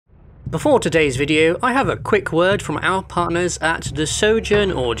Before today's video, I have a quick word from our partners at the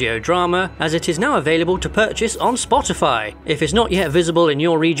SOJOURN audio drama, as it is now available to purchase on Spotify. If it's not yet visible in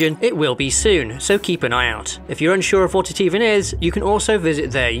your region, it will be soon, so keep an eye out. If you're unsure of what it even is, you can also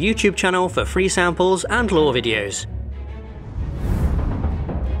visit their YouTube channel for free samples and lore videos.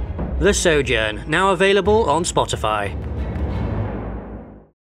 The SOJOURN, now available on Spotify.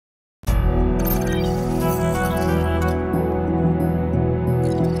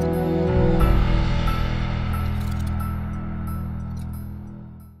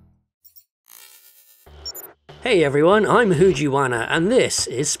 Hey everyone, I'm Hujiwana and this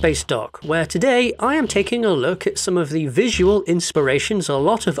is Spacedock, where today I am taking a look at some of the visual inspirations a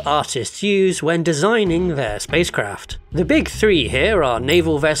lot of artists use when designing their spacecraft. The big three here are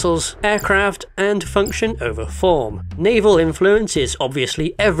naval vessels, aircraft, and function over form. Naval influence is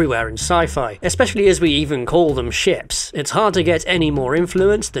obviously everywhere in sci-fi, especially as we even call them ships. It's hard to get any more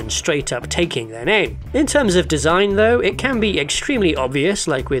influence than straight up taking their name. In terms of design though, it can be extremely obvious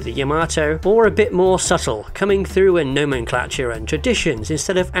like with the Yamato, or a bit more subtle, coming through in nomenclature and traditions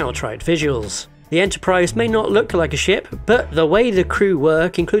instead of outright visuals. The Enterprise may not look like a ship, but the way the crew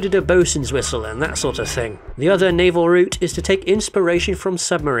work included a bosun's whistle and that sort of thing. The other naval route is to take inspiration from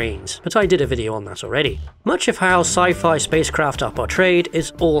submarines, but I did a video on that already. Much of how sci-fi spacecraft are portrayed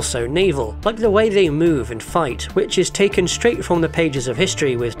is also naval, like the way they move and fight, which is taken straight from the pages of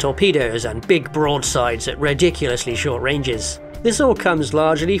history with torpedoes and big broadsides at ridiculously short ranges. This all comes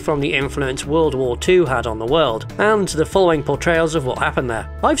largely from the influence World War II had on the world, and the following portrayals of what happened there.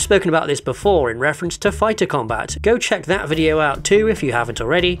 I've spoken about this before in reference to fighter combat, go check that video out too if you haven't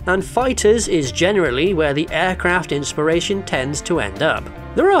already, and fighters is generally where the aircraft inspiration tends to end up.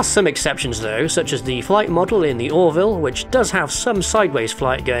 There are some exceptions though, such as the flight model in the Orville, which does have some sideways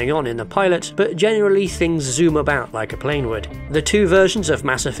flight going on in the pilot, but generally things zoom about like a plane would. The two versions of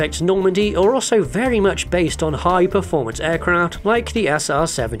Mass Effect's Normandy are also very much based on high-performance aircraft like the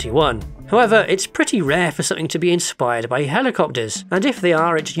SR-71. However, it's pretty rare for something to be inspired by helicopters, and if they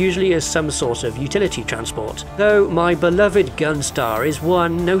are, it's usually as some sort of utility transport, though my beloved Gunstar is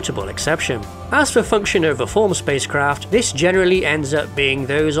one notable exception. As for function over form spacecraft, this generally ends up being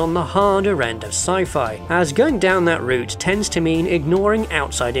those on the harder end of sci-fi, as going down that route tends to mean ignoring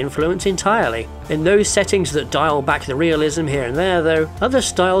outside influence entirely. In those settings that dial back the realism here and there though, other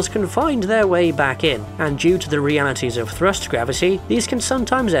styles can find their way back in, and due to the realities of thrust gravity, these can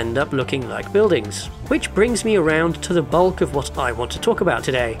sometimes end up looking like buildings. Which brings me around to the bulk of what I want to talk about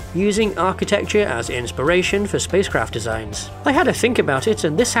today, using architecture as inspiration for spacecraft designs. I had to think about it,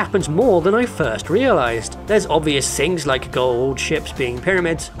 and this happens more than I first realised. There's obvious things like gold ships being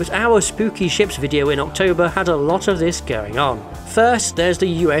pyramids, but our spooky ships video in October had a lot of this going on. First, there's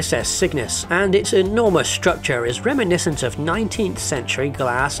the USS Cygnus, and its enormous structure is reminiscent of 19th century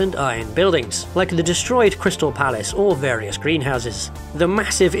glass and iron buildings, like the destroyed Crystal Palace or various greenhouses. The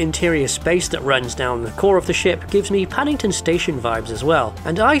massive interior space that runs down the core of the ship gives me Paddington Station vibes as well,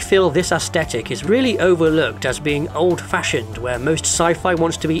 and I feel this aesthetic is really overlooked as being old-fashioned, where most sci-fi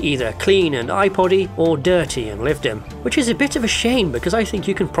wants to be either clean and iPod-y or dirty and lived-in, which is a bit of a shame because I think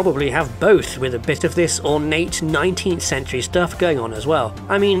you can probably have both with a bit of this ornate 19th century stuff going on as well.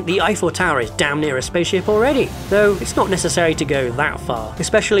 I mean, the Eiffel Tower is damn near a spaceship already, though it's not necessary to go that far,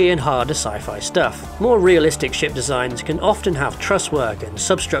 especially in harder sci-fi stuff. More realistic ship designs can often have truss work and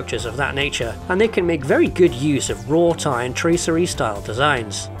substructures of that nature, and they can make very good use of wrought iron tracery style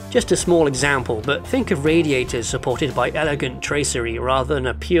designs. Just a small example, but think of radiators supported by elegant tracery rather than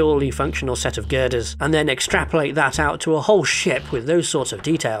a purely functional set of girders, and then extrapolate that out to a whole ship with those sorts of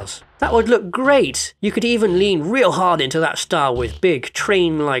details. That would look great! You could even lean real hard into that style with big,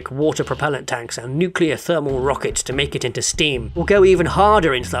 train-like water propellant tanks and nuclear thermal rockets to make it into steam, or go even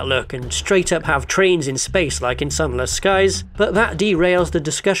harder into that look and straight up have trains in space like in Sunless Skies, but that derails the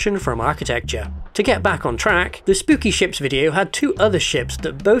discussion from architecture. To get back on track, the Spooky Ships video had two other ships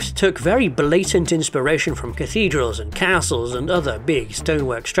that both took very blatant inspiration from cathedrals and castles and other big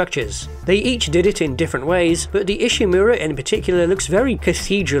stonework structures. They each did it in different ways, but the Ishimura in particular looks very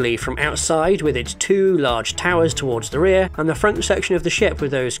cathedral-y from outside with its two large towers towards the rear, and the front section of the ship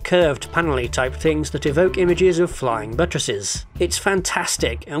with those curved panel-y type things that evoke images of flying buttresses. It's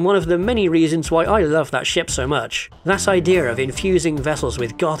fantastic, and one of the many reasons why I love that ship so much. That idea of infusing vessels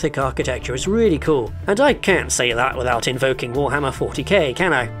with Gothic architecture is really cool, and I can't say that without invoking Warhammer 40k,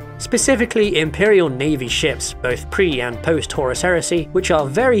 can I? Specifically Imperial Navy ships, both pre- and post-Horus Heresy, which are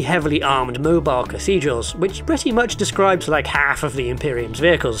very heavily armed mobile cathedrals, which pretty much describes like half of the Imperium's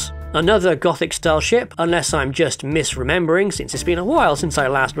vehicles. Another Gothic-style ship, unless I'm just misremembering since it's been a while since I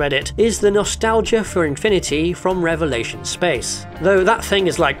last read it, is the Nostalgia for Infinity from Revelation Space. Though that thing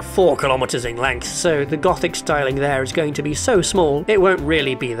is like 4 kilometers in length, so the Gothic styling there is going to be so small it won't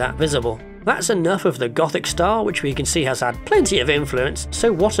really be that visible. That's enough of the Gothic style, which we can see has had plenty of influence,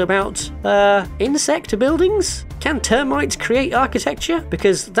 so what about, insect buildings? Can termites create architecture?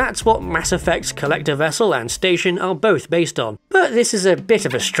 Because that's what Mass Effect's Collector Vessel and Station are both based on. But this is a bit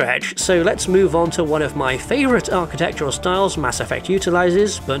of a stretch, so let's move on to one of my favourite architectural styles Mass Effect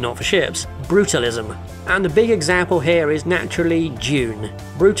utilises, but not for ships, brutalism. And the big example here is naturally Dune.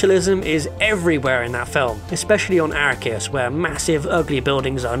 Brutalism is everywhere in that film, especially on Arrakis, where massive ugly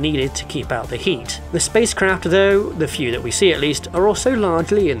buildings are needed to keep out the heat. The spacecraft though, the few that we see at least, are also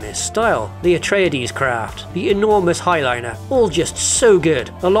largely in this style. The Atreides craft, the enormous Highliner, all just so good.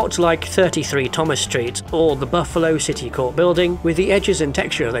 A lot like 33 Thomas Street or the Buffalo City Court building, with the edges and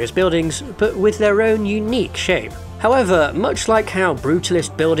texture of those buildings, but with their own unique shape. However, much like how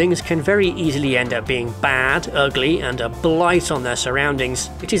brutalist buildings can very easily end up being bad, ugly, and a blight on their surroundings,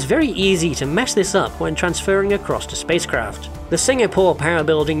 it is very easy to mess this up when transferring across to spacecraft. The Singapore power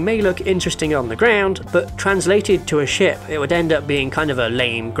building may look interesting on the ground, but translated to a ship it would end up being kind of a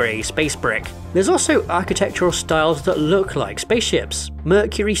lame grey space brick. There's also architectural styles that look like spaceships.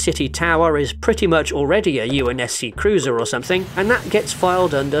 Mercury City Tower is pretty much already a UNSC cruiser or something, and that gets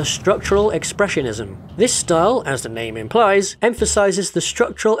filed under structural expressionism. This style, as the name implies, emphasises the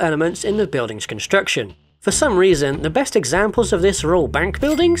structural elements in the building's construction. For some reason, the best examples of this are all bank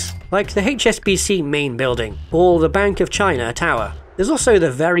buildings, like the HSBC main building, or the Bank of China Tower. There's also the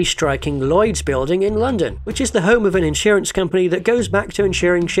very striking Lloyd's building in London, which is the home of an insurance company that goes back to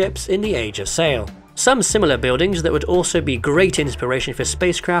insuring ships in the age of sail. Some similar buildings that would also be great inspiration for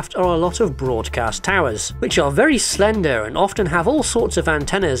spacecraft are a lot of broadcast towers, which are very slender and often have all sorts of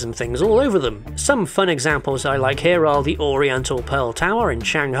antennas and things all over them. Some fun examples I like here are the Oriental Pearl Tower in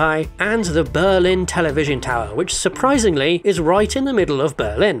Shanghai and the Berlin Television Tower, which surprisingly is right in the middle of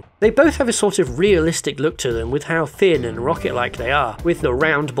Berlin. They both have a sort of realistic look to them with how thin and rocket-like they are, with the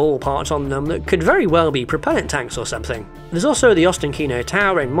round ball parts on them that could very well be propellant tanks or something. There's also the Ostankino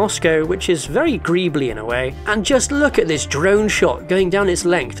Tower in Moscow, which is very greebly in a way, and just look at this drone shot going down its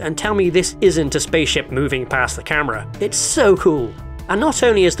length and tell me this isn't a spaceship moving past the camera. It's so cool. And not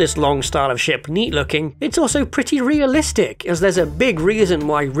only is this long style of ship neat looking, it's also pretty realistic, as there's a big reason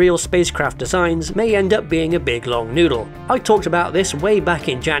why real spacecraft designs may end up being a big long noodle. I talked about this way back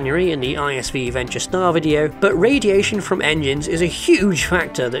in January in the ISV Venture Star video, but radiation from engines is a huge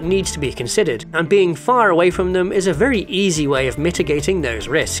factor that needs to be considered, and being far away from them is a very easy way of mitigating those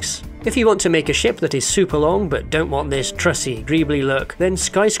risks. If you want to make a ship that is super long but don't want this trussy, greebly look, then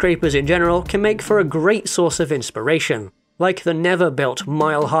skyscrapers in general can make for a great source of inspiration. Like the never-built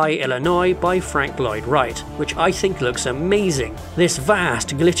Mile High, Illinois by Frank Lloyd Wright, which I think looks amazing. This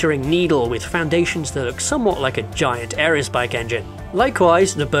vast, glittering needle with foundations that look somewhat like a giant aerospace engine.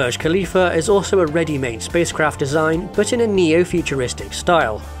 Likewise, the Burj Khalifa is also a ready-made spacecraft design, but in a neo-futuristic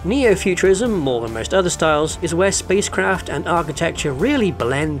style. Neo-futurism, more than most other styles, is where spacecraft and architecture really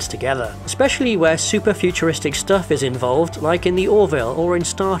blend together, especially where super-futuristic stuff is involved, like in the Orville or in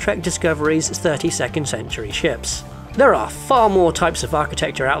Star Trek Discovery's 32nd century ships. There are far more types of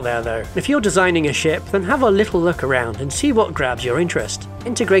architecture out there though. If you're designing a ship, then have a little look around and see what grabs your interest.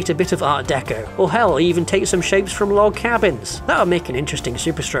 Integrate a bit of Art Deco, or hell, even take some shapes from log cabins. That would make an interesting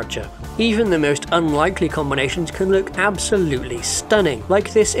superstructure. Even the most unlikely combinations can look absolutely stunning,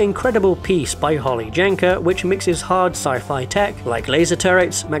 like this incredible piece by Holly Jenker, which mixes hard sci-fi tech like laser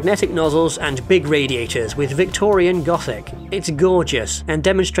turrets, magnetic nozzles, and big radiators with Victorian Gothic. It's gorgeous, and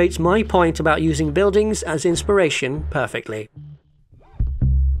demonstrates my point about using buildings as inspiration perfectly.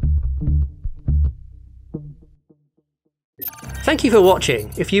 Thank you for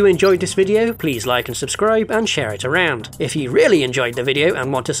watching. If you enjoyed this video, please like and subscribe and share it around. If you really enjoyed the video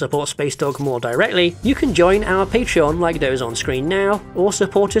and want to support Spacedock more directly, you can join our Patreon like those on screen now, or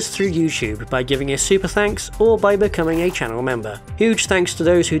support us through YouTube by giving us super thanks or by becoming a channel member. Huge thanks to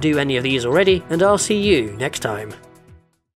those who do any of these already, and I'll see you next time.